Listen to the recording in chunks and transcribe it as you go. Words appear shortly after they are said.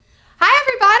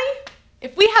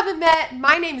haven't met,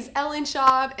 my name is Ellen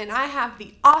Schaub, and I have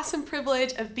the awesome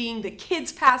privilege of being the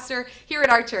kids pastor here at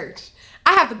our church.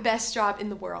 I have the best job in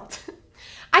the world.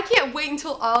 I can't wait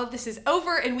until all of this is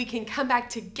over and we can come back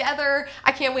together.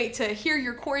 I can't wait to hear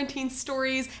your quarantine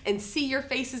stories and see your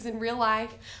faces in real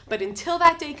life. But until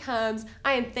that day comes,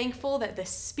 I am thankful that the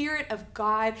Spirit of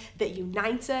God that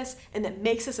unites us and that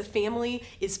makes us a family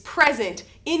is present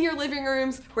in your living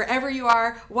rooms, wherever you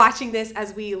are watching this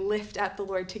as we lift up the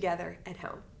Lord together at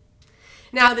home.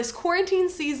 Now, this quarantine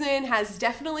season has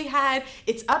definitely had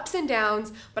its ups and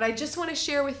downs, but I just want to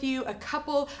share with you a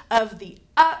couple of the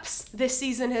ups this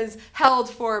season has held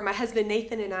for my husband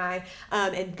Nathan and I,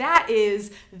 and that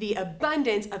is the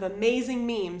abundance of amazing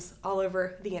memes all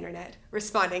over the internet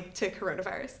responding to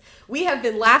coronavirus. We have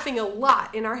been laughing a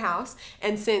lot in our house,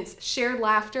 and since shared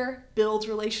laughter builds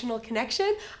relational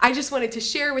connection, I just wanted to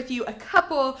share with you a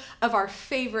couple of our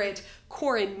favorite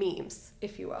quarantine memes,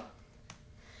 if you will.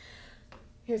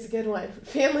 Here's a good one.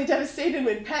 Family devastated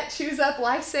when pet chews up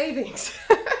life savings.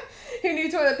 Who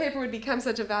knew toilet paper would become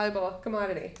such a valuable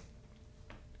commodity?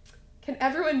 Can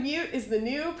everyone mute is the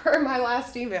new per my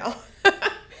last email.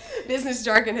 Business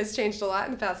jargon has changed a lot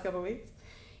in the past couple weeks.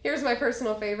 Here's my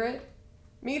personal favorite.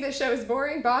 Me, this show is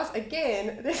boring. Boss,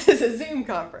 again, this is a Zoom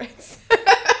conference.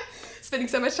 Spending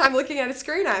so much time looking at a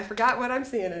screen, I forgot what I'm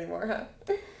seeing anymore,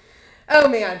 huh? Oh,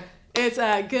 man. It's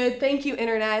a good thank you,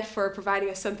 Internet, for providing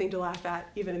us something to laugh at,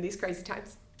 even in these crazy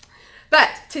times. But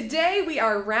today we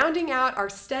are rounding out our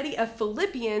study of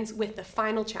Philippians with the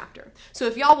final chapter. So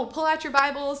if y'all will pull out your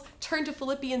Bibles, turn to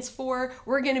Philippians 4,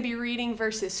 we're going to be reading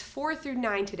verses 4 through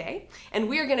 9 today. And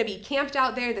we are going to be camped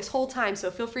out there this whole time,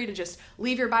 so feel free to just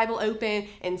leave your Bible open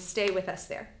and stay with us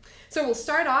there. So we'll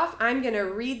start off. I'm going to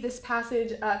read this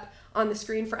passage up on the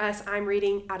screen for us. I'm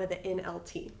reading out of the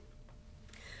NLT.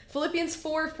 Philippians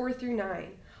 4, 4 through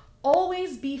 9.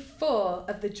 Always be full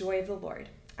of the joy of the Lord.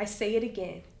 I say it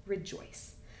again,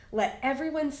 rejoice. Let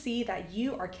everyone see that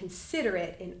you are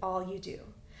considerate in all you do.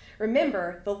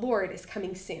 Remember, the Lord is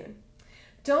coming soon.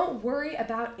 Don't worry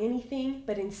about anything,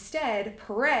 but instead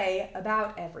pray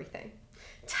about everything.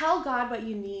 Tell God what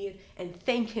you need and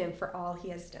thank Him for all He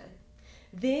has done.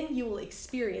 Then you will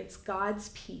experience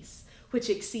God's peace, which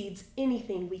exceeds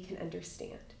anything we can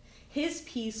understand. His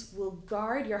peace will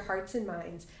guard your hearts and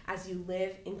minds as you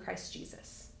live in Christ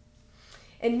Jesus.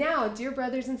 And now, dear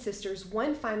brothers and sisters,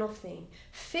 one final thing.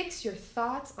 Fix your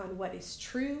thoughts on what is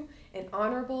true and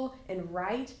honorable and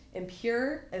right and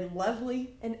pure and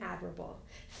lovely and admirable.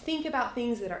 Think about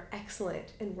things that are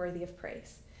excellent and worthy of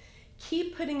praise.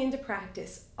 Keep putting into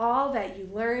practice all that you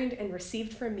learned and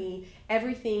received from me,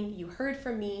 everything you heard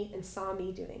from me and saw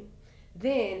me doing.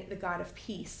 Then the God of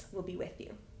peace will be with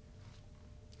you.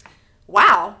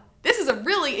 Wow, this is a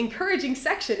really encouraging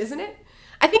section, isn't it?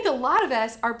 I think a lot of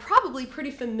us are probably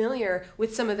pretty familiar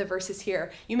with some of the verses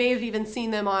here. You may have even seen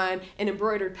them on an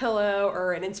embroidered pillow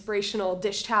or an inspirational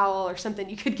dish towel or something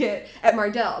you could get at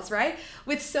Mardel's, right?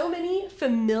 With so many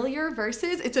familiar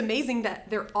verses, it's amazing that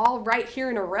they're all right here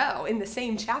in a row in the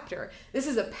same chapter. This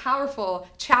is a powerful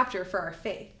chapter for our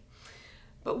faith.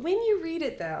 But when you read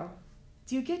it, though,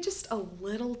 do you get just a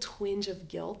little twinge of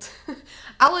guilt?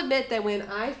 I'll admit that when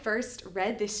I first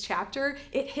read this chapter,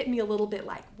 it hit me a little bit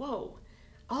like, whoa,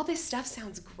 all this stuff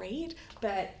sounds great,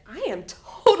 but I am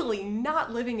totally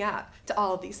not living up to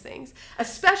all of these things,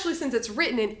 especially since it's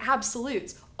written in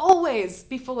absolutes. Always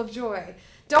be full of joy.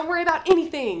 Don't worry about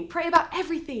anything. Pray about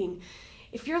everything.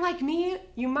 If you're like me,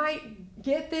 you might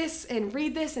get this and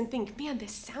read this and think, man,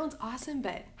 this sounds awesome,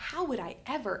 but how would I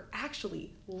ever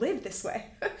actually live this way?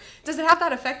 Does it have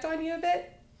that effect on you a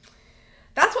bit?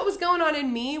 That's what was going on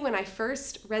in me when I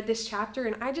first read this chapter,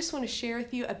 and I just want to share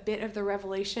with you a bit of the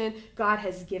revelation God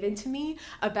has given to me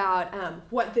about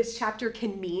what this chapter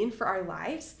can mean for our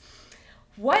lives.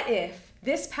 What if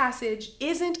this passage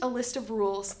isn't a list of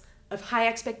rules, of high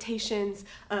expectations,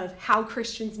 of how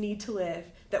Christians need to live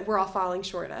that we're all falling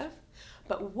short of?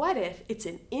 But what if it's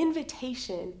an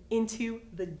invitation into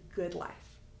the good life?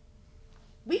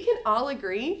 We can all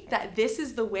agree that this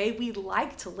is the way we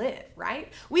like to live,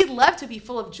 right? We'd love to be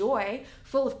full of joy,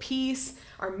 full of peace,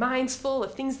 our minds full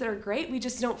of things that are great. We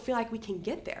just don't feel like we can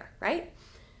get there, right?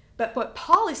 But what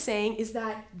Paul is saying is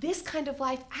that this kind of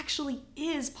life actually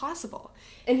is possible.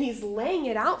 And he's laying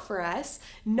it out for us,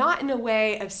 not in a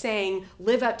way of saying,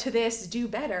 live up to this, do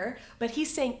better, but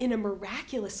he's saying in a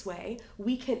miraculous way,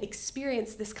 we can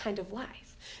experience this kind of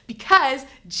life. because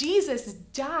Jesus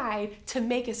died to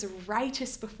make us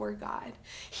righteous before God.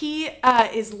 He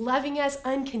is loving us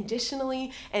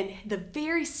unconditionally, and the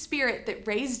very Spirit that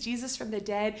raised Jesus from the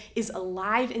dead is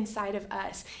alive inside of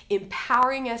us,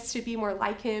 empowering us to be more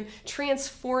like him,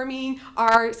 transforming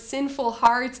our sinful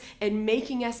hearts, and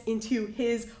making us into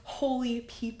his holy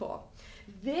people.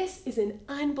 This is an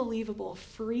unbelievable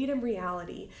freedom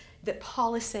reality that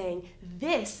Paul is saying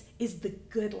this is the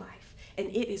good life, and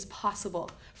it is possible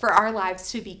for our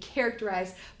lives to be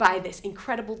characterized by this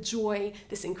incredible joy,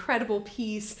 this incredible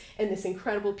peace, and this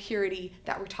incredible purity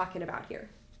that we're talking about here.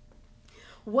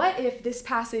 What if this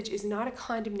passage is not a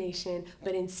condemnation,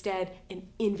 but instead an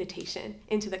invitation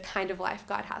into the kind of life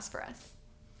God has for us?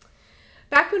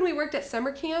 Back when we worked at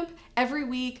summer camp, every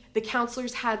week the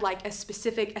counselors had like a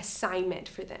specific assignment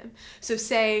for them. So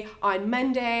say on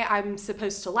Monday I'm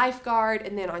supposed to lifeguard,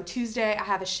 and then on Tuesday I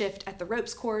have a shift at the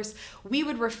ropes course. We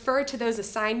would refer to those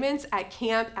assignments at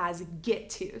camp as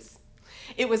get-tos.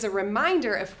 It was a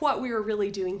reminder of what we were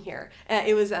really doing here.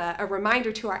 It was a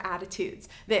reminder to our attitudes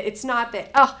that it's not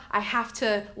that, oh, I have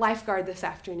to lifeguard this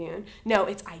afternoon. No,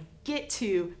 it's I get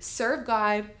to serve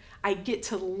God. I get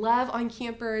to love on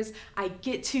campers. I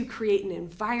get to create an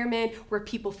environment where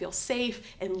people feel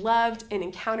safe and loved and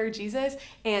encounter Jesus.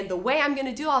 And the way I'm going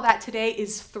to do all that today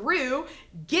is through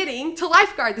getting to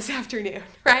lifeguard this afternoon,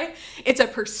 right? It's a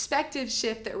perspective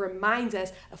shift that reminds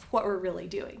us of what we're really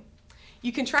doing.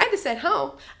 You can try this at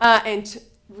home and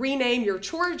rename your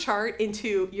chore chart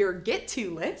into your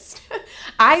get-to list.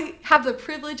 I have the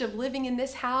privilege of living in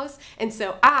this house, and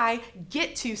so I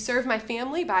get to serve my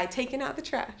family by taking out the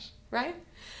trash, right?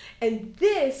 And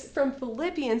this from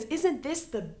Philippians, isn't this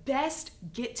the best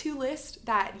get-to list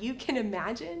that you can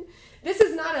imagine? This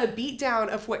is not a beatdown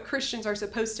of what Christians are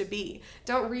supposed to be.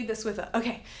 Don't read this with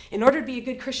okay, in order to be a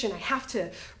good Christian, I have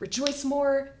to rejoice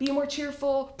more, be more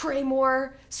cheerful, pray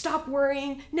more, stop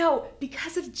worrying. No,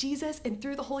 because of Jesus and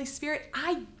through the Holy Spirit,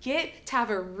 I get to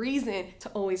have a reason to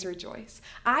always rejoice.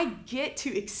 I get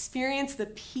to experience the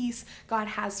peace God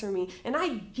has for me, and I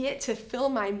get to fill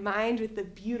my mind with the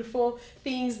beautiful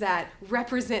things that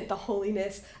represent the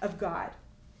holiness of God.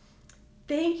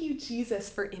 Thank you, Jesus,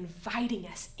 for inviting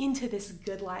us into this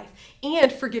good life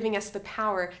and for giving us the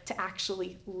power to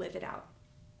actually live it out.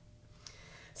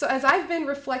 So as I've been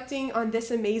reflecting on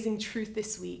this amazing truth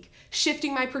this week,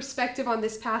 shifting my perspective on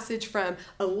this passage from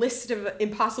a list of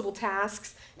impossible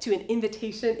tasks to an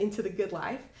invitation into the good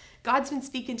life, God's been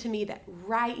speaking to me that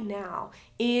right now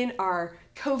in our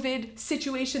COVID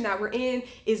situation that we're in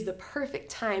is the perfect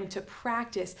time to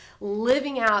practice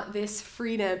living out this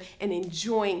freedom and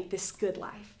enjoying this good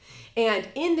life. And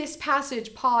in this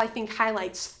passage, Paul, I think,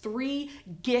 highlights 3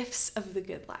 gifts of the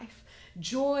good life: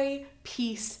 joy,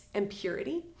 peace, and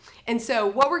purity. And so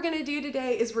what we're going to do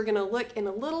today is we're going to look in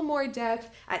a little more depth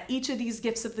at each of these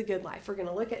gifts of the good life. We're going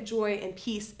to look at joy and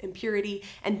peace and purity,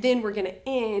 and then we're going to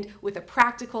end with a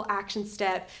practical action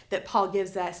step that Paul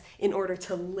gives us in order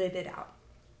to live it out.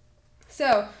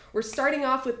 So we're starting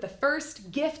off with the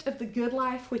first gift of the good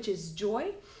life, which is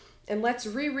joy. And let's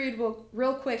reread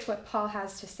real quick what Paul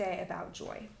has to say about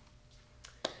joy.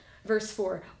 Verse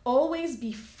 4, always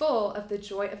be full of the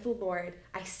joy of the Lord.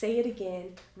 I say it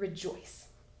again, rejoice.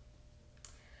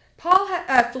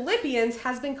 Philippians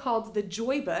has been called the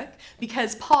joy book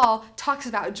because Paul talks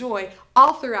about joy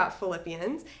all throughout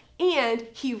Philippians, and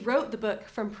he wrote the book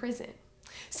from prison.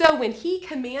 So when he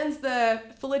commands the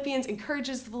Philippians,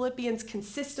 encourages the Philippians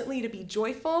consistently to be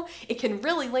joyful, it can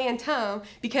really land home,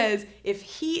 because if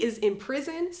he is in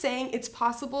prison saying it's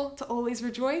possible to always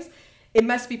rejoice, it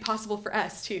must be possible for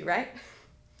us too, right?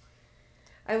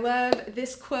 I love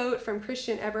this quote from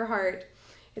Christian Eberhard.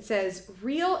 It says,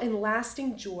 real and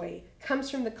lasting joy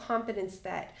comes from the confidence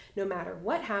that no matter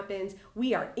what happens,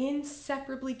 we are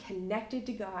inseparably connected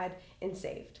to God and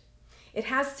saved. It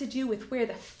has to do with where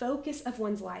the focus of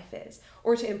one's life is,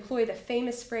 or to employ the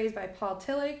famous phrase by Paul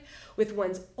Tillich, with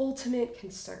one's ultimate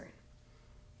concern.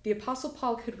 The Apostle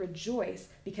Paul could rejoice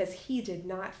because he did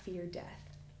not fear death.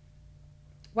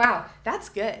 Wow, that's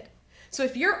good. So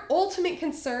if your ultimate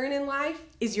concern in life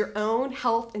is your own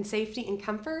health and safety and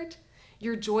comfort,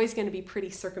 your joy is going to be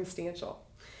pretty circumstantial.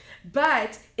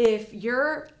 But if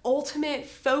your ultimate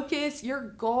focus, your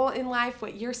goal in life,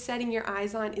 what you're setting your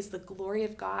eyes on is the glory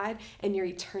of God and your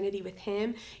eternity with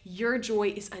Him, your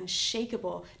joy is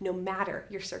unshakable no matter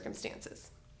your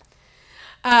circumstances.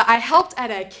 I helped at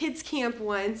a kids camp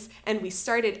once, and we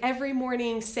started every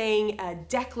morning saying a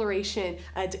declaration,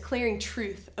 declaring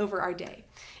truth over our day.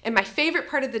 And my favorite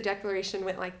part of the declaration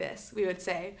went like this. We would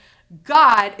say,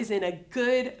 God is in a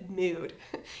good mood.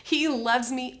 He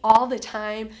loves me all the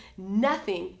time.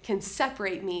 Nothing can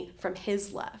separate me from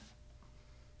his love.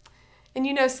 And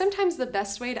you know, sometimes the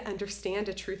best way to understand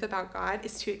a truth about God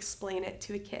is to explain it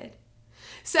to a kid.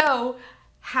 So,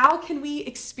 how can we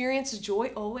experience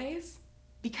joy always?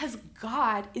 Because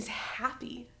God is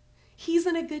happy. He's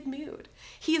in a good mood.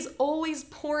 He is always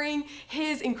pouring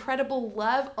his incredible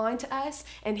love onto us,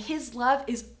 and his love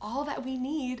is all that we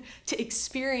need to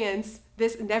experience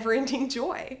this never-ending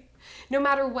joy. No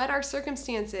matter what our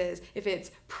circumstances, if it's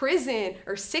prison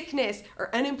or sickness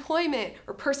or unemployment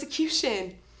or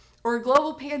persecution or a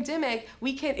global pandemic,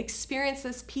 we can experience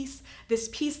this peace,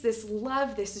 this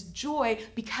love, this joy,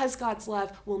 because God's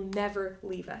love will never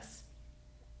leave us.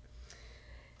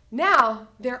 Now,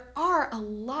 there are a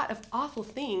lot of awful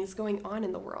things going on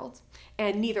in the world,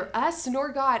 and neither us nor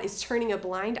God is turning a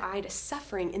blind eye to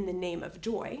suffering in the name of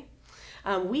joy.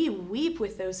 We weep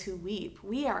with those who weep.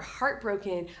 We are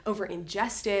heartbroken over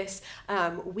injustice.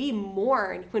 We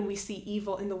mourn when we see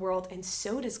evil in the world, and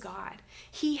so does God.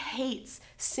 He hates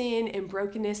sin and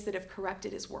brokenness that have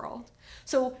corrupted his world.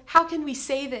 So how can we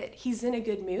say that he's in a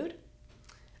good mood?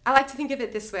 I like to think of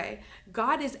it this way.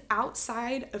 God is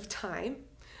outside of time.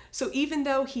 So even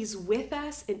though he's with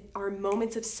us in our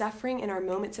moments of suffering and our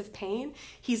moments of pain,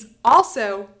 he's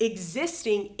also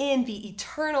existing in the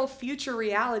eternal future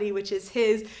reality, which is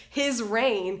his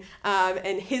reign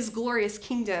and his glorious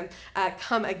kingdom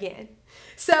come again.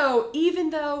 So even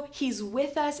though he's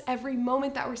with us every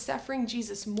moment that we're suffering,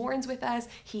 Jesus mourns with us,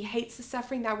 he hates the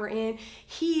suffering that we're in,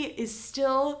 he is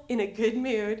still in a good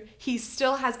mood. He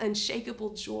still has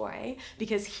unshakable joy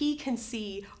because he can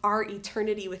see our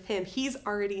eternity with him. He's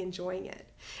already enjoying it.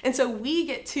 And so we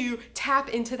get to tap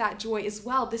into that joy as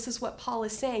well. This is what Paul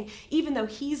is saying. Even though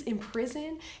he's in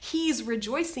prison, he's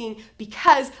rejoicing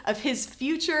because of his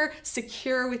future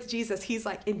secure with Jesus. He's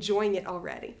like enjoying it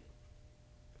already.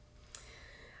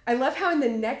 I love how in the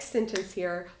next sentence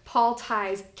here, Paul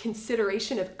ties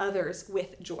consideration of others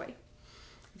with joy.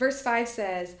 Verse 5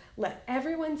 says, "Let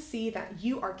everyone see that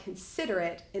you are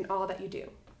considerate in all that you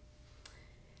do."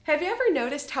 Have you ever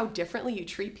noticed how differently you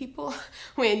treat people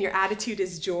when your attitude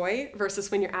is joy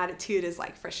versus when your attitude is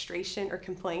like frustration or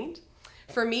complaint?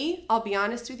 For me, I'll be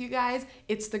honest with you guys,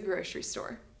 it's the grocery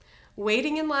store.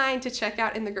 Waiting in line to check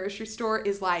out in the grocery store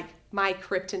is like my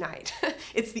kryptonite.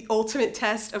 It's the ultimate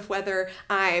test of whether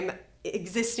I'm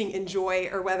existing in joy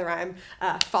or whether I'm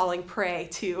falling prey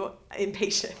to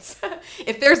impatience.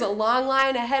 If there's a long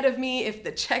line ahead of me, if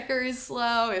the checker is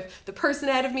slow, if the person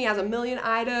ahead of me has a million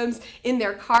items in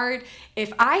their cart,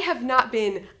 if I have not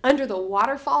been under the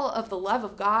waterfall of the love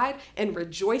of God and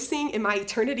rejoicing in my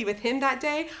eternity with him that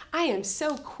day, I am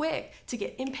so quick to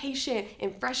get impatient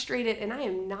and frustrated, and I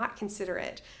am not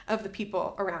considerate of the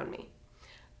people around me.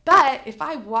 But if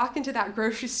I walk into that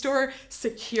grocery store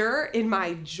secure in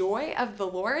my joy of the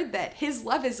Lord, that his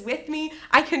love is with me,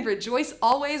 I can rejoice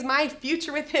always, my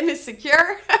future with him is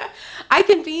secure, I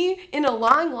can be in a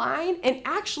long line and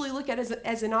actually look at it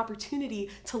as an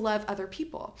opportunity to love other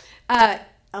people.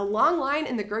 A long line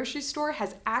in the grocery store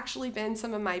has actually been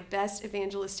some of my best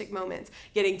evangelistic moments.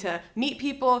 Getting to meet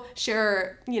people,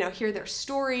 share, hear their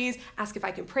stories, ask if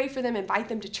I can pray for them, invite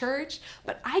them to church.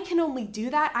 But I can only do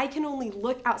that. I can only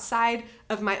look outside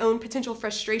of my own potential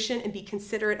frustration and be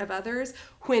considerate of others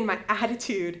when my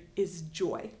attitude is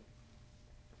joy.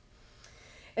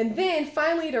 And then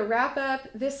finally, to wrap up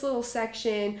this little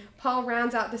section, Paul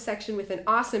rounds out the section with an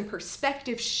awesome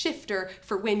perspective shifter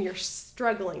for when you're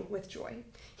struggling with joy.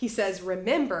 He says,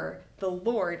 "Remember, the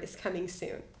Lord is coming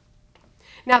soon."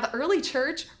 Now, the early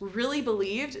church really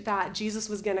believed that Jesus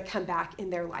was going to come back in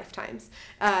their lifetimes.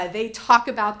 They talk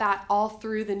about that all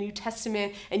through the New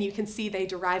Testament, and you can see they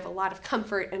derive a lot of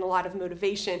comfort and a lot of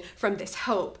motivation from this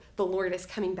hope, the Lord is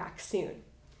coming back soon.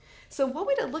 So what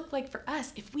would it look like for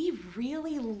us if we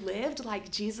really lived like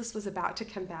Jesus was about to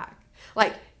come back?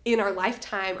 Like in our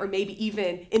lifetime, or maybe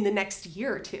even in the next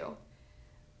year or two?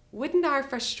 Wouldn't our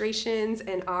frustrations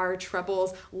and our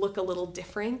troubles look a little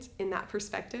different in that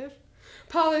perspective?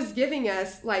 Paul is giving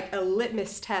us like a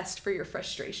litmus test for your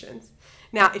frustrations.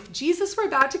 Now, if Jesus were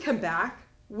about to come back,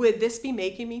 would this be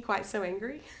making me quite so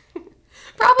angry?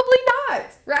 Probably not,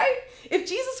 right? If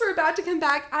Jesus were about to come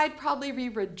back, I'd probably be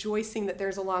rejoicing that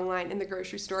there's a long line in the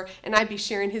grocery store, and I'd be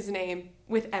sharing his name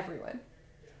with everyone.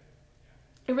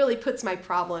 It really puts my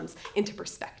problems into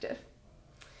perspective.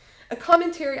 A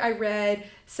commentary I read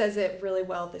says it really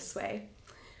well this way.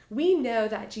 We know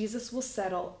that Jesus will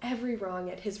settle every wrong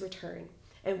at his return,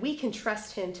 and we can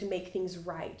trust him to make things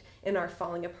right in our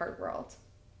falling apart world.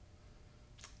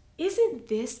 Isn't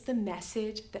this the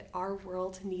message that our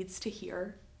world needs to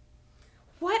hear?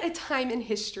 What a time in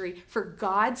history for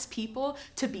God's people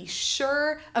to be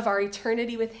sure of our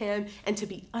eternity with him and to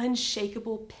be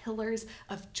unshakable pillars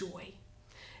of joy.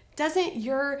 Doesn't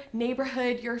your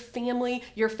neighborhood, your family,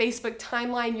 your Facebook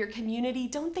timeline, your community,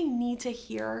 don't they need to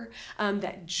hear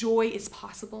that joy is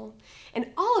possible? And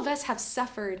all of us have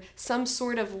suffered some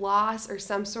sort of loss or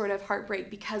some sort of heartbreak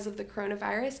because of the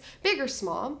coronavirus, big or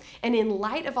small. And in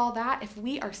light of all that, if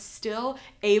we are still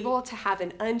able to have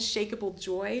an unshakable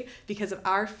joy because of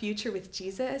our future with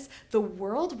Jesus, the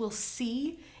world will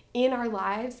see in our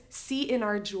lives, see in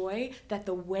our joy that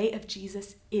the way of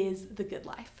Jesus is the good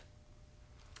life.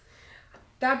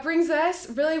 That brings us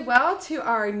really well to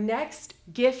our next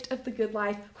gift of the good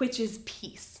life, which is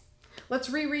peace.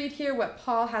 Let's reread here what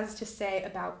Paul has to say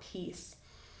about peace.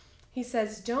 He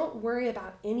says, don't worry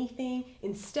about anything.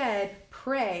 Instead,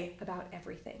 pray about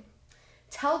everything.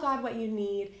 Tell God what you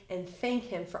need and thank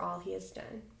him for all he has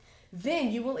done.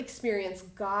 Then you will experience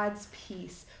God's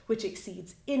peace, which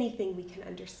exceeds anything we can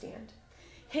understand.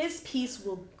 His peace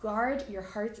will guard your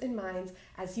hearts and minds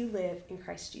as you live in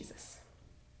Christ Jesus.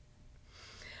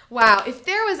 Wow, if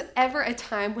there was ever a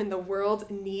time when the world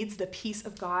needs the peace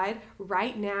of God,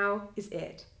 right now is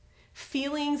it.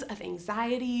 Feelings of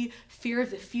anxiety, fear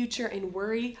of the future, and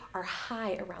worry are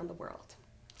high around the world.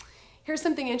 Here's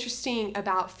something interesting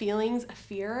about feelings of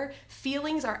fear.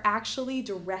 Feelings are actually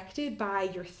directed by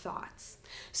your thoughts.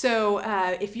 So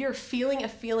if you're feeling a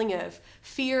feeling of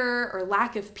fear or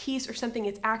lack of peace or something,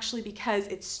 it's actually because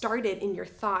it started in your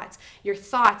thoughts. Your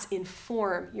thoughts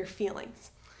inform your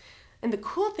feelings. And the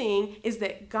cool thing is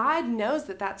that God knows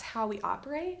that that's how we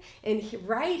operate. And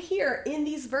right here in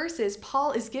these verses,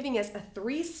 Paul is giving us a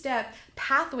 3-step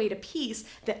pathway to peace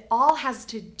that all has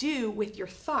to do with your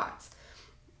thoughts.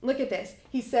 Look at this.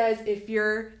 He says if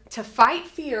you're to fight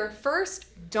fear, first,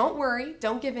 don't worry,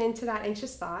 don't give in to that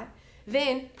anxious thought.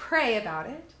 Then pray about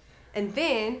it. And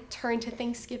then turn to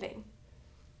thanksgiving.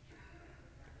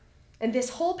 And this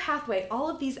whole pathway, all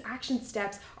of these action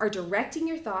steps are directing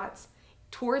your thoughts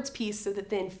towards peace so that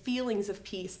then feelings of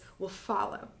peace will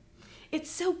follow.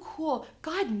 It's so cool.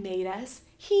 God made us.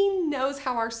 He knows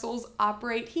how our souls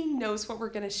operate. He knows what we're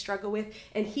going to struggle with,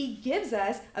 and he gives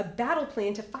us a battle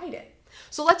plan to fight it.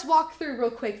 So let's walk through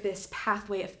real quick this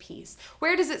pathway of peace.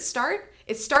 Where does it start?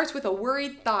 It starts with a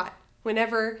worried thought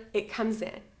whenever it comes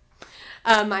in.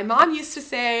 My mom used to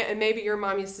say, and maybe your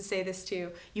mom used to say this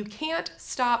too, you can't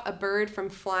stop a bird from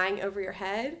flying over your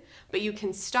head, but you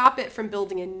can stop it from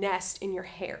building a nest in your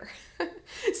hair.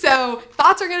 So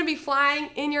thoughts are going to be flying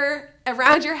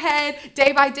around your head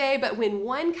day by day, but when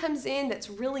one comes in that's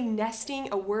really nesting,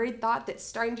 a worried thought that's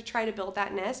starting to try to build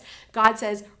that nest, God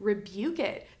says, rebuke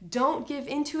it. Don't give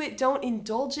into it. Don't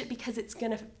indulge it because it's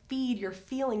going to feed your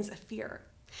feelings of fear.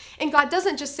 And God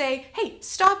doesn't just say, hey,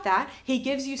 stop that. He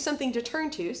gives you something to turn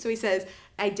to. So he says,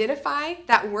 identify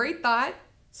that worried thought,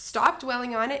 stop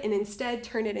dwelling on it, and instead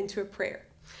turn it into a prayer.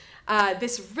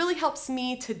 This really helps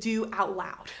me to do out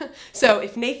loud. So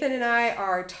if Nathan and I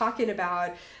are talking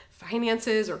about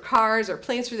finances or cars or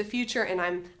plans for the future and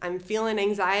I'm feeling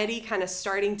anxiety kind of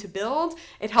starting to build,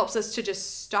 it helps us to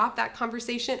just stop that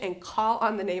conversation and call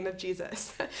on the name of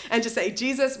Jesus and just say,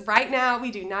 Jesus, right now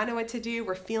we do not know what to do.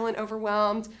 We're feeling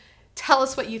overwhelmed. Tell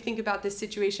us what you think about this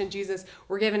situation, Jesus.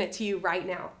 We're giving it to you right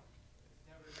now.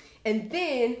 And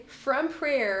then from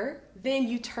prayer, then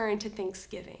you turn to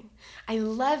thanksgiving. I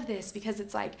love this because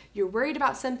it's like you're worried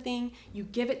about something, you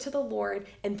give it to the Lord,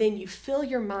 and then you fill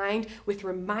your mind with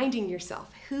reminding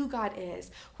yourself who God is,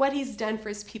 what he's done for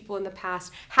his people in the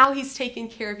past, how he's taken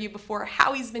care of you before,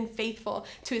 how he's been faithful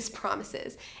to his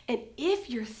promises. And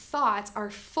if your thoughts are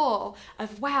full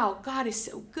of, wow, God is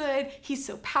so good, he's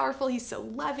so powerful, he's so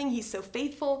loving, he's so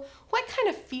faithful, what kind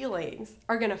of feelings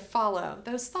are going to follow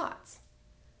those thoughts?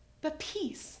 But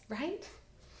peace, right?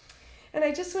 And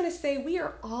I just want to say we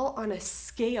are all on a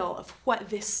scale of what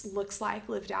this looks like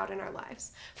lived out in our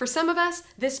lives. For some of us,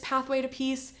 this pathway to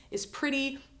peace is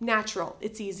pretty natural.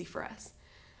 It's easy for us.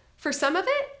 For some of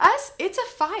us, it's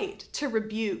a fight to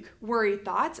rebuke worried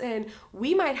thoughts, and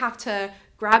we might have to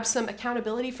grab some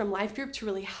accountability from Life Group to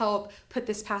really help put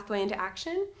this pathway into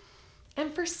action.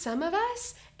 And for some of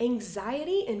us,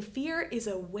 anxiety and fear is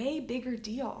a way bigger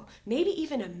deal, maybe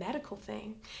even a medical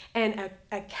thing. And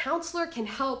a counselor can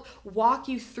help walk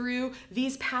you through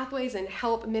these pathways and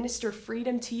help minister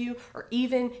freedom to you or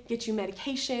even get you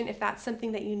medication if that's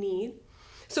something that you need.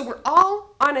 So we're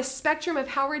all on a spectrum of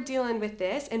how we're dealing with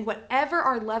this, and whatever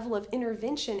our level of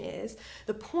intervention is,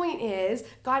 the point is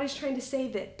God is trying to say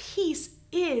that peace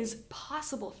is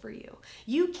possible for you.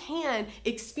 You can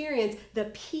experience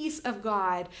the peace of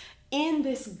God in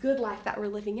this good life that we're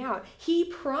living out. He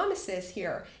promises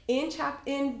here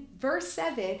in verse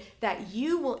 7 that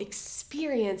you will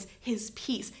experience his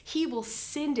peace. He will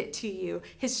send it to you,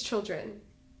 his children.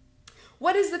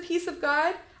 What is the peace of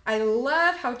God? I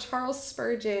love how Charles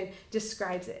Spurgeon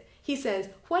describes it. He says,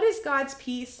 what is God's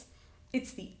peace?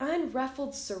 It's the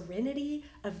unruffled serenity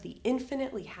of the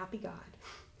infinitely happy God,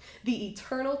 the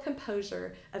eternal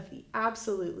composure of the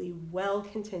absolutely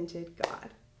well-contented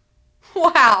God.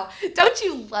 Wow, don't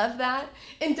you love that?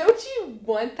 And don't you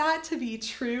want that to be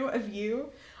true of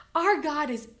you? Our God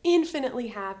is infinitely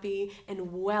happy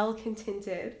and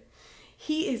well-contented.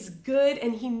 He is good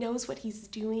and he knows what he's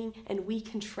doing, and we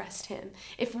can trust him.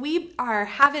 If we are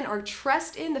having our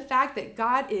trust in the fact that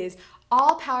God is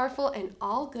all powerful and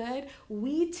all good,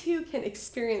 we too can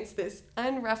experience this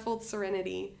unruffled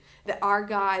serenity that our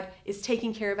God is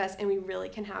taking care of us, and we really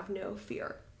can have no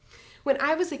fear. When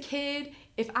I was a kid,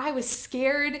 if I was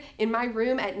scared in my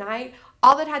room at night,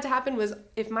 all that had to happen was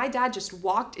if my dad just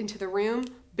walked into the room,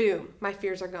 boom, my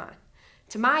fears are gone.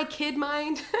 To my kid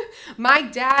mind, my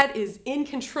dad is in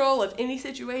control of any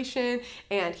situation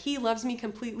and he loves me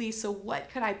completely, so what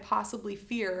could I possibly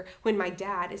fear when my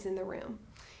dad is in the room?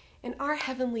 And our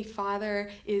Heavenly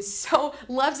Father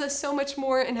loves us so much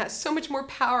more and has so much more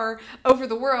power over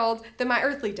the world than my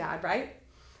earthly dad, right?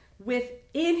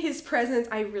 Within his presence,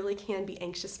 I really can be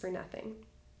anxious for nothing.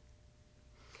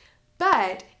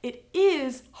 But it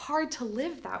is hard to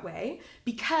live that way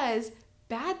because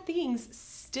bad things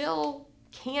still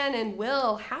can and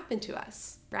will happen to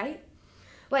us, right?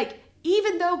 Like,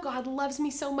 even though God loves me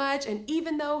so much and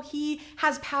even though he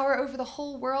has power over the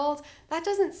whole world, that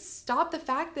doesn't stop the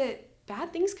fact that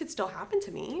bad things could still happen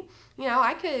to me. You know,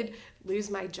 I could lose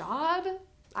my job.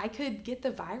 I could get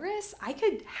the virus. I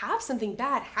could have something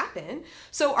bad happen.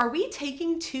 So are we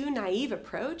taking too naive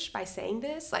approach by saying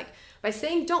this? Like, by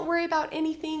saying, don't worry about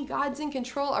anything, God's in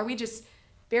control? Are we just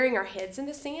burying our heads in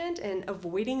the sand and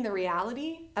avoiding the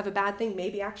reality of a bad thing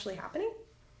maybe actually happening?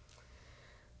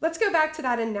 Let's go back to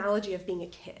that analogy of being a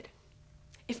kid.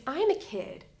 If I'm a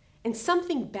kid and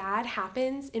something bad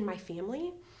happens in my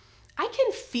family, I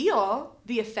can feel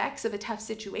the effects of a tough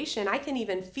situation. I can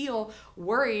even feel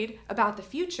worried about the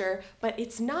future, but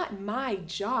it's not my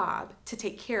job to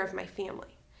take care of my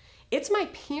family. It's my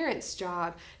parents'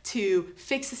 job to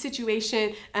fix the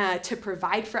situation, to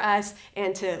provide for us,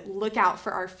 and to look out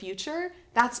for our future.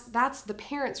 That's the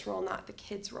parents' role, not the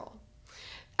kid's role.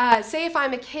 Say if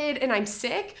I'm a kid and I'm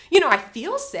sick, I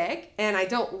feel sick and I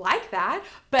don't like that,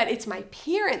 but it's my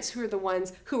parents who are the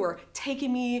ones who are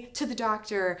taking me to the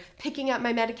doctor, picking up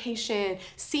my medication,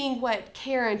 seeing what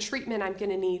care and treatment I'm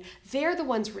going to need. They're the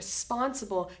ones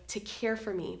responsible to care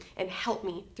for me and help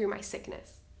me through my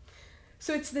sickness.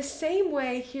 So it's the same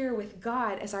way here with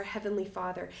God as our Heavenly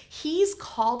Father. He's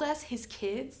called us his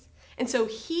kids. And so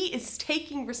he is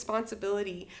taking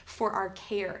responsibility for our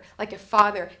care, like a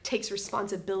father takes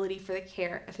responsibility for the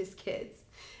care of his kids.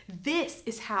 This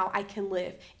is how I can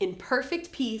live in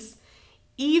perfect peace,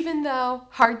 even though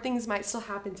hard things might still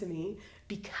happen to me,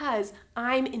 because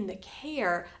I'm in the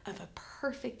care of a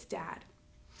perfect dad.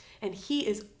 And he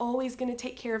is always going to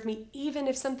take care of me, even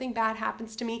if something bad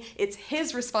happens to me. It's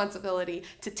his responsibility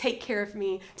to take care of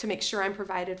me, to make sure I'm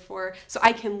provided for, so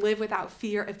I can live without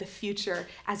fear of the future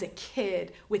as a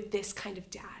kid with this kind of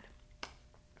dad.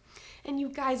 And you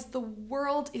guys, the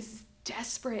world is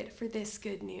desperate for this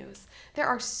good news. There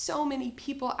are so many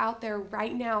people out there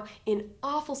right now in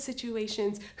awful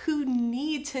situations who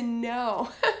need to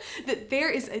know that there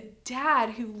is a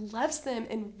dad who loves them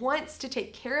and wants to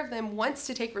take care of them, wants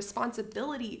to take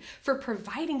responsibility for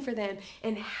providing for them.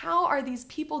 And how are these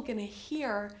people going to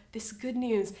hear this good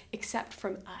news except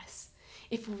from us?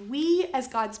 If we as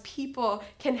God's people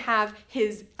can have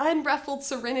his unruffled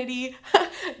serenity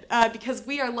because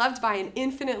we are loved by an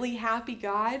infinitely happy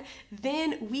God,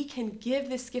 then we can give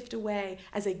this gift away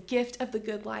as a gift of the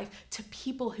good life to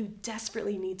people who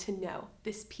desperately need to know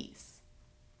this peace.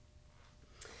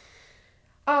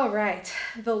 All right,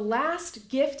 the last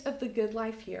gift of the good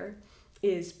life here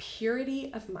is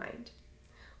purity of mind.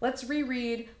 Let's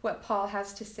reread what Paul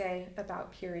has to say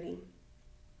about purity.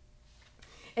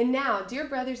 And now, dear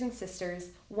brothers and sisters,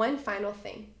 one final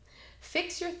thing.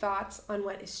 Fix your thoughts on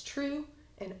what is true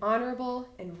and honorable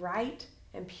and right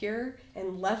and pure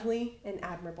and lovely and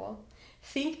admirable.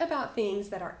 Think about things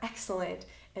that are excellent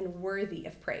and worthy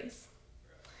of praise.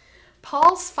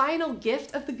 Paul's final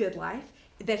gift of the good life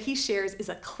that he shares is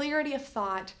a clarity of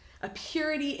thought, a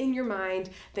purity in your mind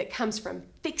that comes from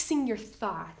fixing your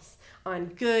thoughts on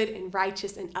good and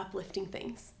righteous and uplifting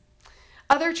things.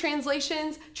 Other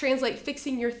translations translate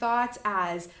fixing your thoughts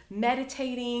as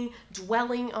meditating,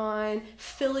 dwelling on,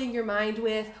 filling your mind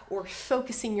with, or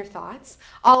focusing your thoughts.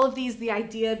 All of these, the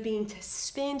idea being to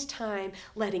spend time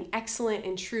letting excellent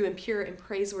and true and pure and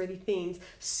praiseworthy things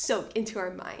soak into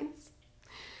our minds.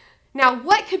 Now,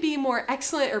 what could be more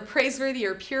excellent or praiseworthy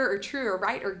or pure or true or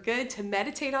right or good to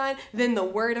meditate on than the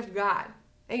Word of God?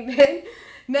 Amen?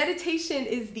 Meditation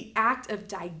is the act of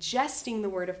digesting the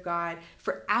Word of God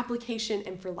for application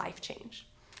and for life change.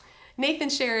 Nathan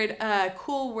shared a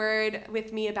cool word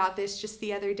with me about this just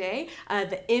the other day,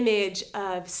 the image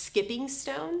of skipping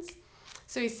stones.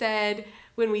 So he said,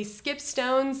 when we skip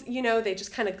stones, they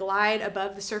just kind of glide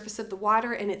above the surface of the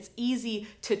water, and it's easy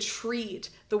to treat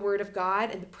the Word of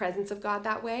God and the presence of God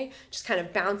that way, just kind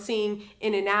of bouncing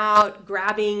in and out,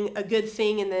 grabbing a good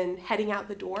thing, and then heading out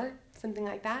the door. Something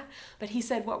like that. But he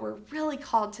said what we're really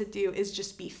called to do is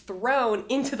just be thrown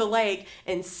into the lake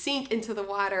and sink into the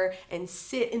water and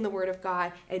sit in the Word of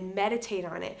God and meditate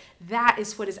on it. That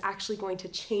is what is actually going to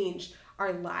change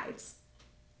our lives.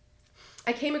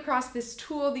 I came across this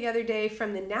tool the other day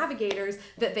from the Navigators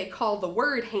that they call the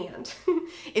Word Hand.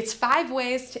 It's 5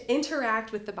 ways to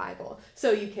interact with the Bible.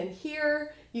 So you can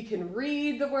hear, you can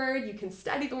read the Word, you can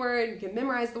study the Word, you can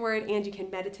memorize the Word, and you can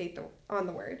meditate on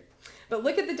the Word. But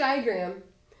look at the diagram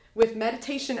with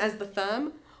meditation as the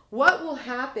thumb. What will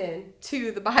happen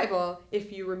to the Bible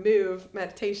if you remove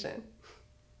meditation?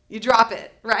 You drop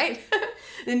it, right?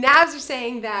 The Navs are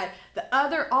saying that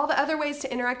all the other ways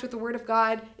to interact with the Word of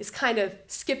God is kind of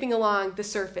skipping along the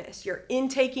surface. You're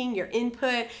intaking, your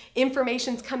input,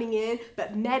 information's coming in,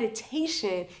 but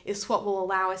meditation is what will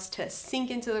allow us to sink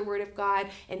into the Word of God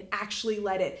and actually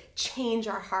let it change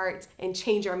our hearts and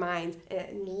change our minds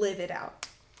and live it out.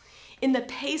 In the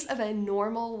pace of a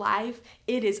normal life,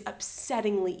 it is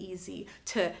upsettingly easy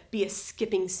to be a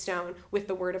skipping stone with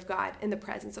the Word of God and the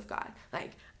presence of God.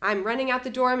 Like, I'm running out the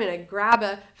door, I'm going to grab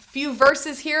a few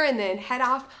verses here and then head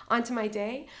off onto my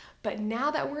day. But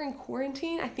now that we're in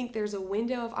quarantine, I think there's a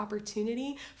window of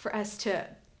opportunity for us to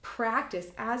practice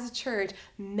as a church,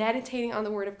 meditating on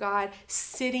the Word of God,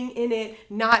 sitting in it,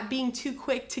 not being too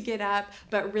quick to get up,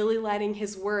 but really letting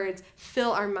His words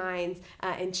fill our minds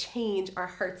and change our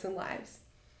hearts and lives.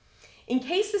 In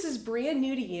case this is brand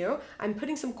new to you, I'm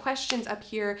putting some questions up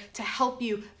here to help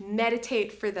you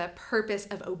meditate for the purpose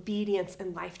of obedience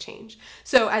and life change.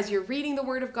 So as you're reading the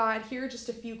Word of God, here are just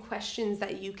a few questions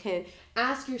that you can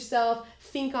ask yourself,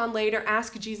 think on later,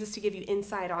 ask Jesus to give you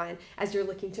insight on as you're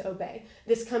looking to obey.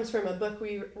 This comes from a book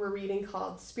we're reading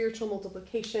called Spiritual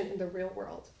Multiplication in the Real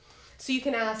World. So you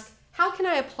can ask, how can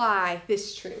I apply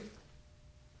this truth?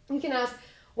 You can ask,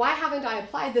 why haven't I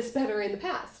applied this better in the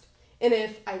past? And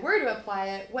if I were to apply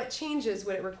it, what changes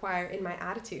would it require in my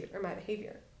attitude or my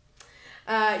behavior?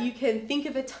 You can think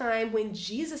of a time when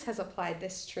Jesus has applied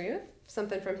this truth,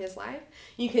 something from His life.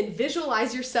 You can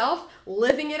visualize yourself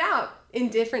living it out in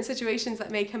different situations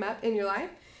that may come up in your life.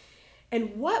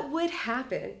 And what would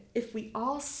happen if we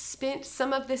all spent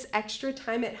some of this extra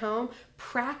time at home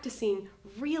practicing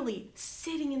really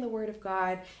sitting in the Word of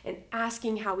God and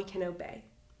asking how we can obey?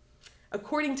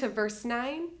 According to verse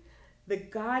 9, the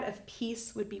God of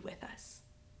peace would be with us.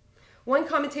 One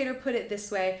commentator put it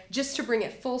this way, just to bring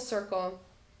it full circle.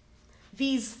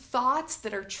 These thoughts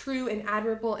that are true and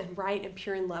admirable and right and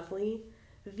pure and lovely,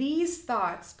 these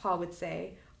thoughts, Paul would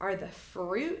say, are the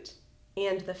fruit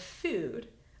and the food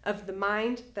of the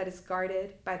mind that is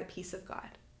guarded by the peace of God.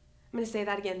 I'm going to say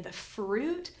that again, the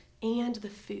fruit and the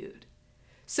food.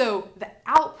 So the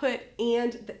output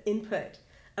and the input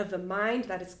of the mind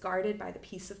that is guarded by the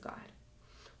peace of God.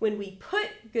 When we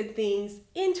put good things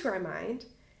into our mind,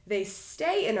 they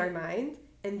stay in our mind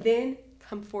and then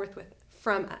come forth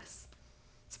from us.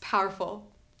 It's a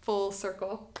powerful, full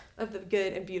circle of the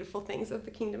good and beautiful things of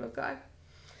the kingdom of God.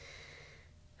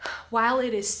 While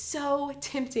it is so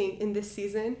tempting in this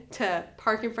season to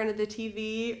park in front of the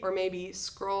TV or maybe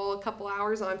scroll a couple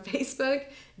hours on Facebook,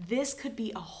 this could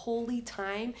be a holy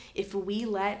time if we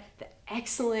let the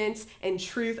excellence and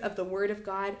truth of the Word of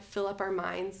God fill up our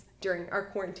minds during our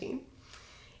quarantine.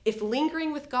 If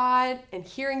lingering with God and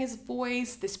hearing His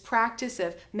voice, this practice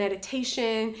of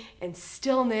meditation and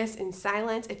stillness and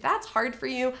silence, if that's hard for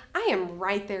you, I am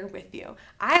right there with you.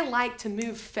 I like to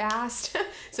move fast,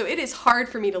 so it is hard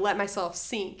for me to let myself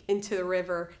sink into the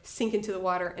river, sink into the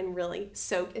water, and really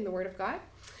soak in the Word of God.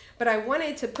 but I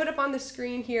wanted to put up on the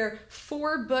screen here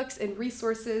 4 books and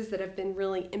resources that have been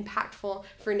really impactful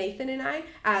for Nathan and I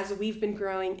as we've been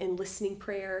growing in listening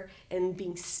prayer and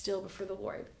being still before the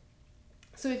Lord.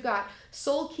 So we've got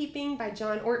Soul Keeping by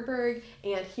John Ortberg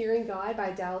and Hearing God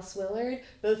by Dallas Willard.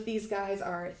 Both these guys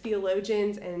are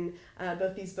theologians, and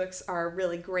both these books are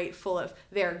really great, full of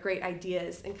their great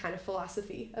ideas and kind of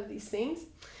philosophy of these things.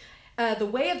 The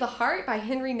Way of the Heart by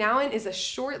Henry Nouwen is a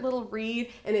short little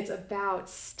read, and it's about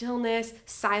stillness,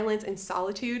 silence, and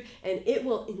solitude, and it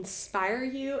will inspire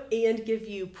you and give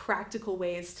you practical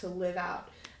ways to live out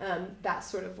that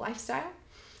sort of lifestyle.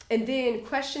 And then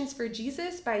Questions for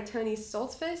Jesus by Tony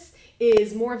Stoltzfus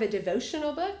is more of a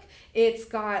devotional book. It's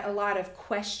got a lot of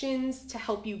questions to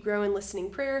help you grow in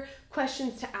listening prayer,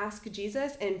 questions to ask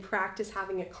Jesus, and practice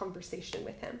having a conversation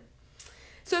with him.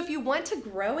 So if you want to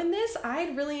grow in this,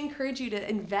 I'd really encourage you to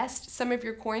invest some of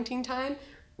your quarantine time,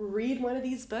 read one of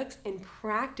these books, and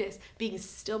practice being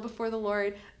still before the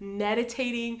Lord,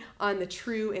 meditating on the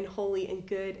true and holy and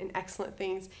good and excellent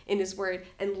things in his word,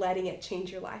 and letting it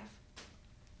change your life.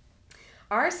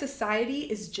 Our society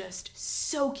is just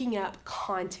soaking up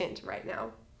content right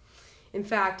now. In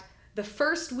fact, the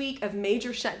first week of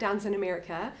major shutdowns in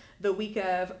America, the week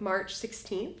of March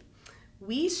 16th,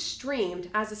 we streamed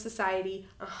as a society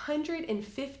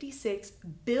 156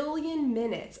 billion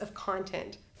minutes of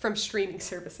content from streaming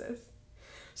services.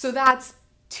 So that's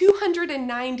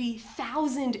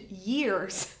 290,000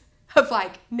 years of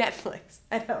Netflix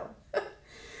at home.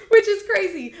 Which is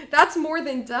crazy. That's more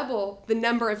than double the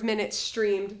number of minutes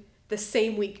streamed the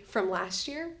same week from last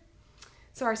year.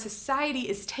 So our society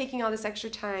is taking all this extra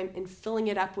time and filling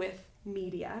it up with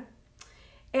media.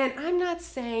 And I'm not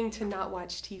saying to not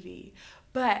watch TV,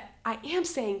 but I am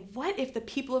saying, what if the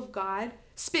people of God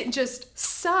spent just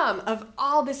some of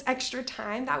all this extra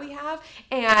time that we have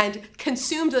and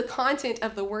consumed the content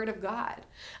of the Word of God,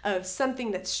 of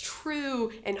something that's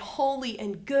true and holy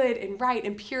and good and right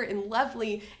and pure and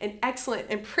lovely and excellent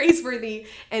and praiseworthy,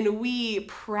 and we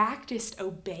practiced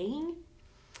obeying?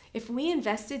 If we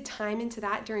invested time into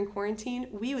that during quarantine,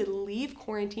 we would leave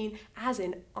quarantine as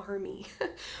an army,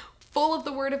 full of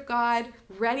the Word of God,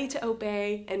 ready to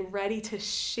obey and ready to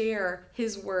share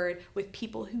his word with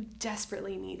people who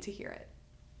desperately need to hear it.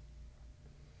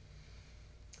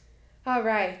 All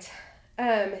right,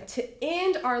 to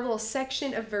end our little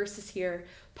section of verses here,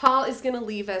 Paul is going to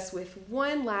leave us with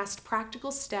one last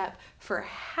practical step for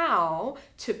how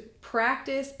to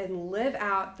practice and live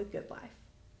out the good life.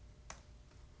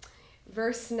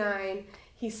 Verse 9,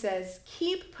 he says,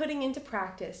 "Keep putting into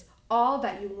practice all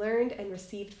that you learned and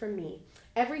received from me,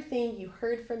 everything you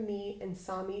heard from me and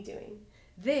saw me doing.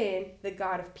 Then the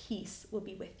God of peace will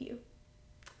be with you."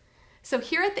 So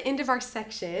here at the end of our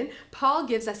section, Paul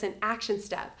gives us an action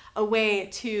step, a way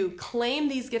to claim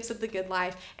these gifts of the good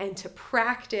life and to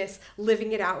practice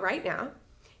living it out right now.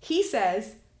 He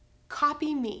says,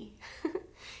 copy me.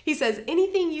 He says,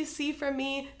 anything you see from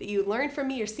me, that you learn from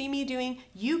me or see me doing,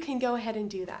 you can go ahead and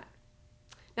do that.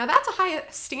 Now that's a high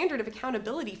standard of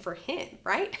accountability for him,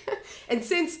 right? And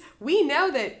since we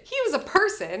know that he was a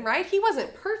person, right? He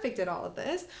wasn't perfect at all of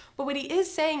this, but what he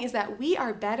is saying is that we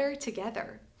are better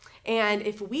together. And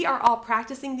if we are all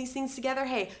practicing these things together,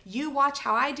 hey, you watch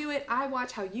how I do it, I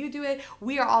watch how you do it,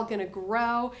 we are all going to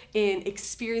grow in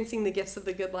experiencing the gifts of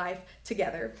the good life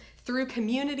together through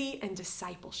community and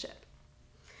discipleship.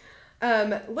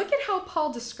 Look at how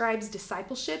Paul describes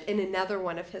discipleship in another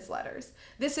one of his letters.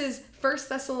 This is 1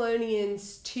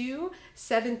 Thessalonians 2,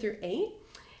 7 through 8.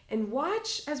 And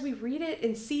watch as we read it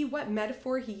and see what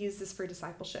metaphor he uses for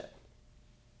discipleship.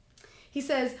 He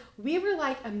says, "We were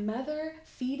like a mother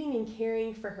feeding and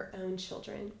caring for her own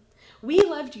children. We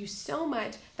loved you so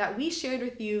much that we shared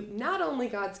with you not only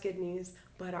God's good news,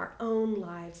 but our own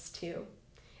lives too.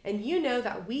 And you know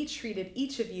that we treated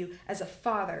each of you as a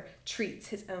father treats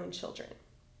his own children."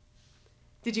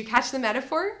 Did you catch the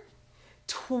metaphor?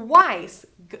 Twice,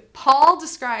 Paul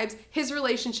describes his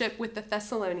relationship with the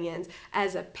Thessalonians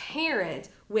as a parent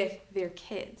with their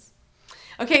kids.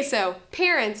 Okay, so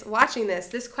parents watching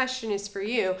this question is for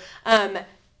you.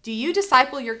 Do you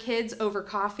disciple your kids over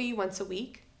coffee once a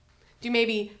week? Do you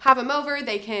maybe have them over,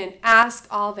 they can ask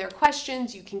all their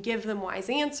questions, you can give them wise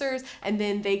answers, and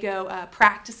then they go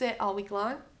practice it all week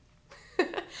long?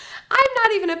 I'm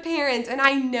not even a parent, and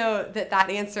I know that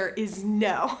answer is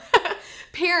no.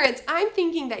 Parents, I'm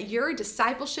thinking that your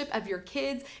discipleship of your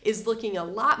kids is looking a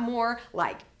lot more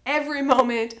like every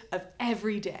moment of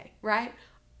every day, right?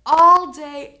 all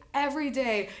day, every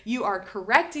day, you are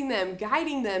correcting them,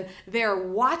 guiding them. They're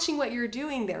watching what you're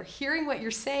doing. They're hearing what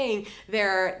you're saying.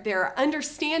 They're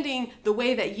understanding the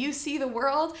way that you see the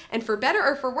world. And for better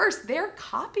or for worse, they're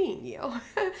copying you.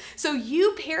 So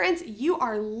you parents, you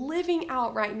are living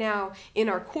out right now in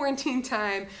our quarantine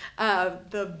time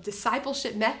the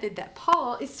discipleship method that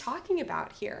Paul is talking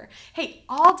about here. Hey,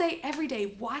 all day, every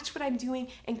day, watch what I'm doing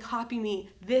and copy me.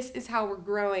 This is how we're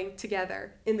growing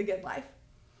together in the good life.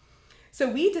 So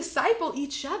we disciple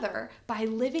each other by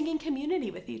living in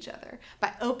community with each other,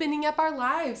 by opening up our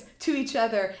lives to each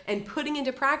other and putting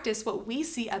into practice what we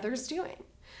see others doing.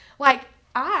 Like,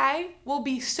 I will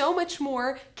be so much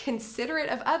more considerate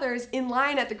of others in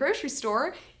line at the grocery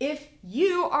store if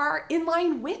you are in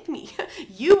line with me.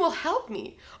 You will help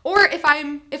me. Or if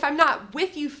I'm not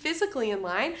with you physically in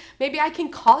line, maybe I can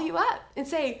call you up and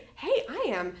say, hey, I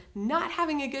am not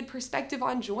having a good perspective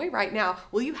on joy right now.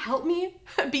 Will you help me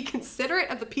be considerate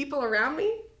of the people around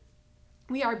me?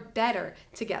 We are better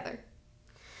together.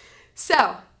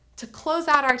 So, to close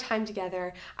out our time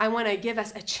together, I want to give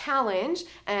us a challenge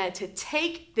to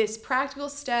take this practical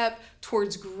step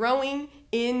towards growing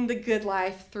in the good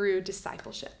life through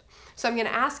discipleship. So I'm going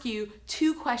to ask you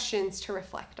 2 questions to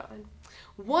reflect on.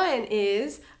 One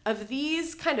is, of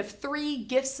these kind of 3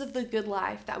 gifts of the good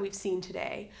life that we've seen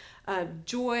today,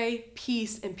 joy,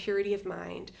 peace, and purity of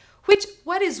mind,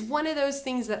 what is one of those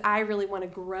things that I really want to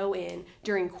grow in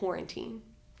during quarantine?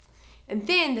 And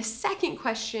then the second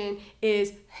question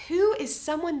is, who is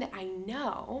someone that I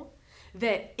know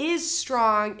that is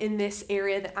strong in this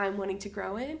area that I'm wanting to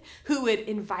grow in, who would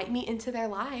invite me into their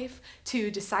life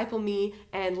to disciple me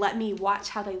and let me watch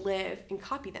how they live and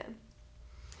copy them?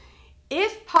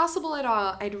 If possible at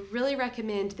all, I'd really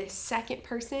recommend this second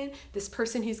person, this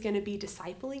person who's going to be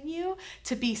discipling you,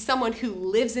 to be someone who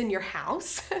lives in your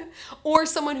house or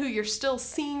someone who you're still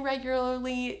seeing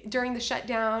regularly during the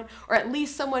shutdown, or at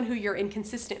least someone who you're in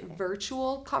consistent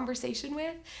virtual conversation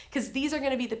with, because these are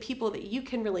going to be the people that you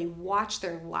can really watch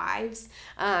their lives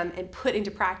and put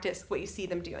into practice what you see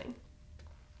them doing.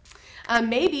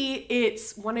 Maybe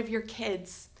it's one of your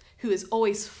kids who is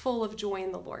always full of joy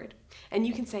in the Lord. And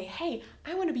you can say, hey,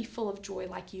 I want to be full of joy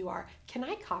like you are. Can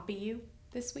I copy you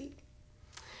this week?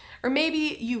 Or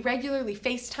maybe you regularly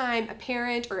FaceTime a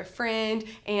parent or a friend,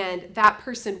 and that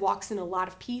person walks in a lot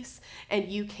of peace, and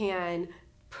you can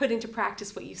put into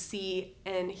practice what you see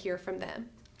and hear from them.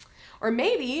 Or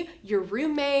maybe your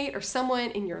roommate or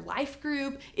someone in your life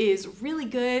group is really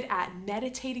good at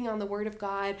meditating on the Word of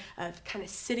God, of kind of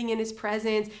sitting in His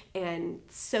presence and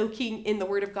soaking in the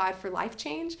Word of God for life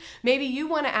change. Maybe you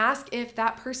want to ask if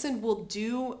that person will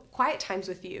do quiet times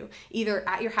with you, either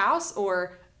at your house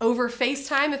or over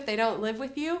FaceTime if they don't live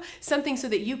with you, something so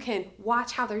that you can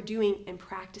watch how they're doing and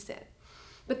practice it.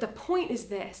 But the point is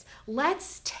this: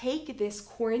 let's take this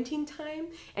quarantine time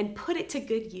and put it to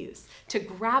good use, to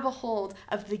grab a hold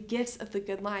of the gifts of the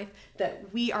good life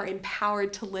that we are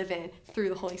empowered to live in through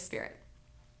the Holy Spirit.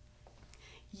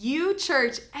 You,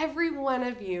 church, every one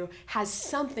of you has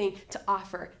something to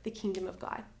offer the kingdom of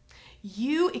God.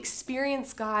 You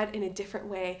experience God in a different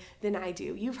way than I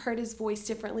do. You've heard His voice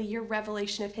differently. Your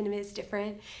revelation of Him is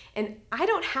different. And I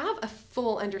don't have a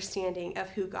full understanding of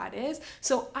who God is,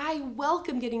 so I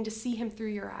welcome getting to see Him through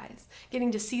your eyes,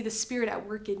 getting to see the Spirit at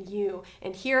work in you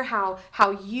and hear how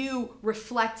you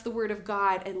reflect the Word of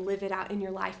God and live it out in your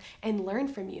life and learn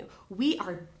from you. We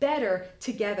are better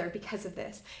together because of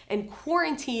this. And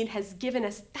quarantine has given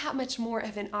us that much more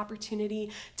of an opportunity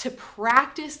to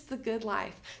practice the good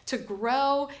life, to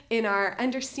grow in our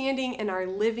understanding and our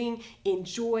living in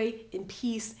joy, in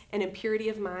peace, and in purity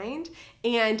of mind,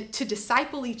 and to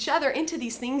disciple each other into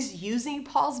these things using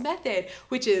Paul's method,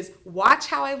 which is watch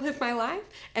how I live my life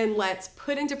and let's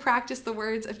put into practice the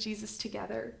words of Jesus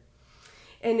together.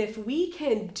 And if we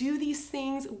can do these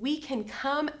things, we can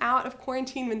come out of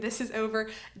quarantine when this is over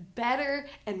better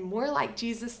and more like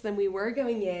Jesus than we were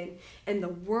going in, and the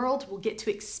world will get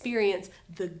to experience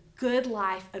the good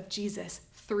life of Jesus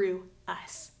through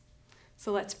us.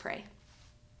 So let's pray.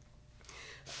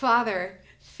 Father,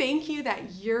 thank you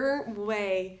that your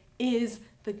way is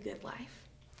the good life.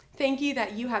 Thank you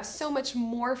that you have so much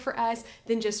more for us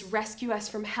than just rescue us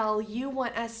from hell. You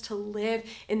want us to live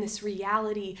in this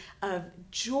reality of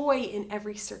joy in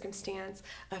every circumstance,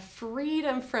 of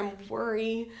freedom from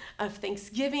worry, of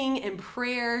thanksgiving and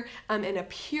prayer, and a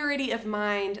purity of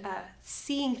mind,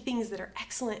 seeing things that are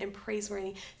excellent and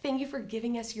praiseworthy. Thank you for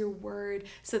giving us your word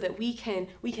so that we can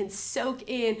soak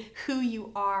in who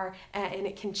you are, and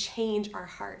it can change our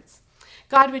hearts.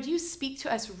 God, would you speak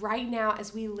to us right now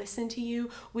as we listen to you?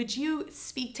 Would you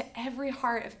speak to every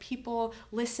heart of people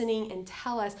listening and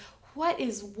tell us, what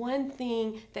is one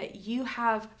thing that you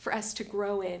have for us to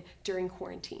grow in during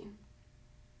quarantine?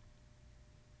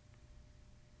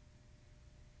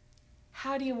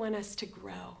 How do you want us to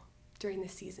grow during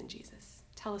this season, Jesus?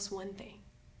 Tell us one thing.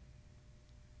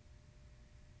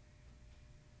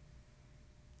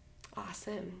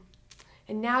 Awesome.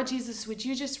 And now, Jesus, would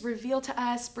you just reveal to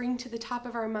us, bring to the top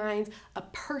of our minds a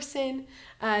person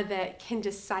that can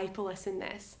disciple us in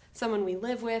this? Someone we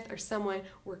live with or someone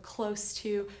we're close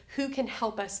to who can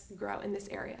help us grow in this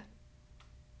area.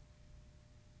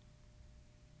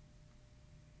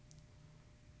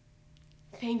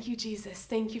 Thank you, Jesus.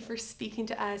 Thank you for speaking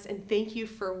to us, and thank you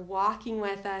for walking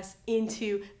with us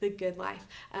into the good life.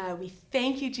 We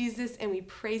thank you, Jesus, and we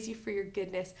praise you for your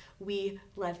goodness. We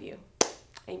love you.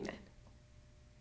 Amen.